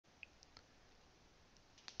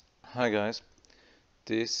Hi guys,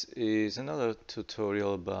 this is another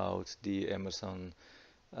tutorial about the Emerson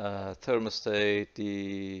thermostat,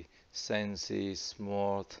 the Sensi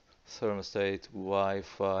Smart Thermostat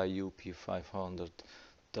Wi-Fi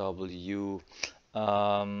UP500W.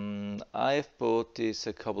 I've bought this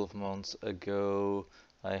a couple of months ago.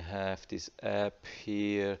 I have this app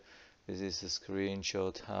here. This is a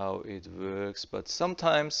screenshot how it works, but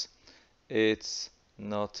sometimes it's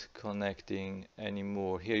not connecting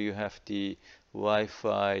anymore. Here you have the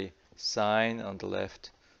Wi-Fi sign on the left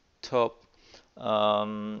top.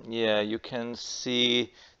 Yeah, you can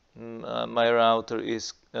see my router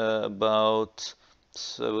is about,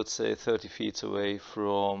 so I would say 30 feet away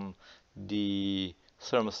from the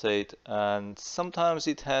thermostat, and sometimes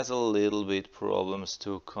it has a little bit problems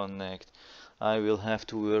to connect. I will have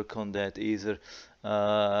to work on that. Either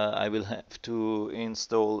I will have to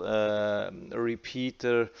install a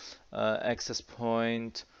repeater access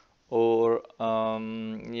point, or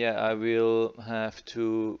yeah, I will have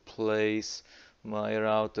to place my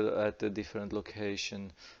router at a different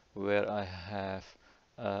location where I have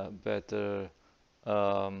a better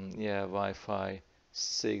yeah, Wi-Fi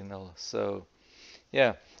signal. So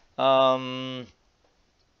yeah, um,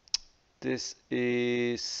 this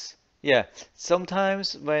is, yeah,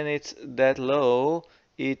 sometimes when it's that low,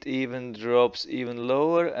 it even drops even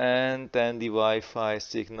lower, and then the Wi-Fi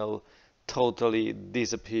signal totally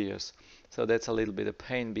disappears. So that's a little bit of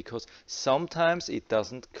pain because sometimes it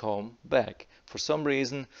doesn't come back. For some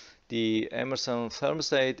reason, the Emerson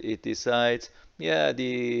thermostat, it decides, yeah,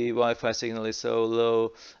 the Wi-Fi signal is so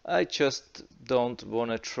low, I just don't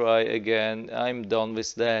want to try again. I'm done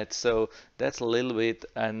with that. So that's a little bit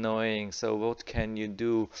annoying. So what can you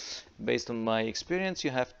do? Based on my experience,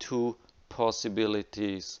 you have two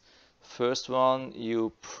possibilities. First one,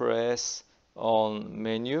 you press on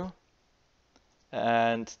menu,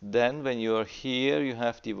 and then when you are here, you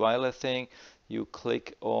have the violet thing, you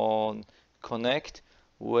click on connect,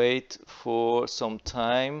 wait for some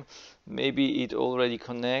time, maybe it already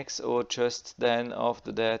connects, or just then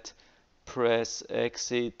after that press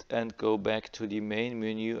exit and go back to the main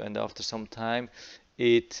menu, and after some time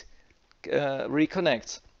it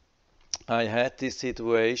reconnects. I had this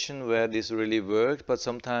situation where this really worked, but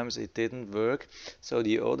sometimes it didn't work. So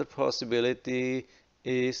the other possibility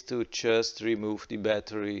is to just remove the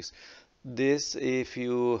batteries. This, if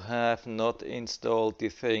you have not installed the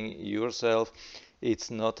thing yourself,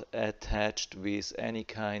 it's not attached with any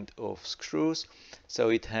kind of screws. So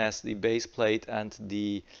it has the base plate and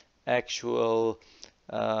the actual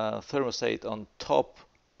thermostat on top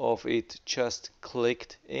of it just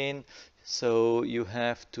clicked in. So you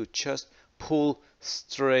have to just pull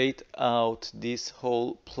straight out this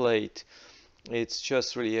whole plate. It's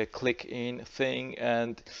just really a click in thing,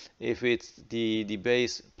 and if it's the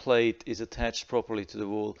base plate is attached properly to the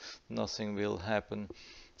wall, nothing will happen.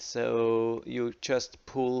 So you just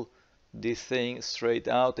pull this thing straight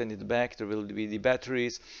out, and in the back there will be the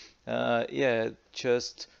batteries. Yeah,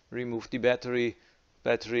 just remove the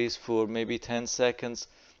batteries for maybe 10 seconds,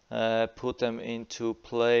 put them into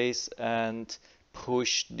place, and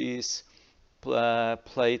push this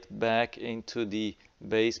plate back into the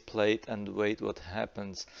base plate and wait what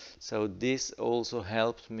happens. So this also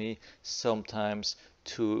helped me sometimes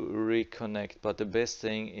to reconnect, but the best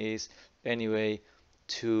thing is anyway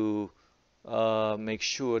to make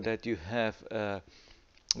sure that you have a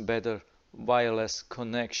better wireless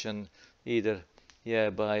connection, either,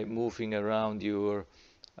 yeah, by moving around your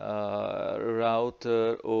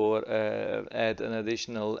router, or add an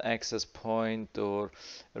additional access point, or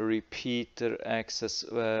a repeater access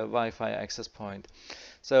Wi-Fi access point.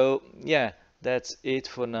 So yeah, that's it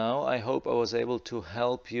for now. I hope I was able to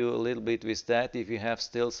help you a little bit with that. If you have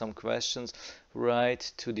still some questions,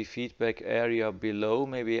 write to the feedback area below.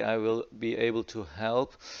 Maybe I will be able to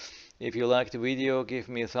help. If you liked the video, give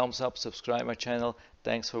me a thumbs up, subscribe my channel.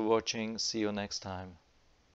 Thanks for watching. See you next time.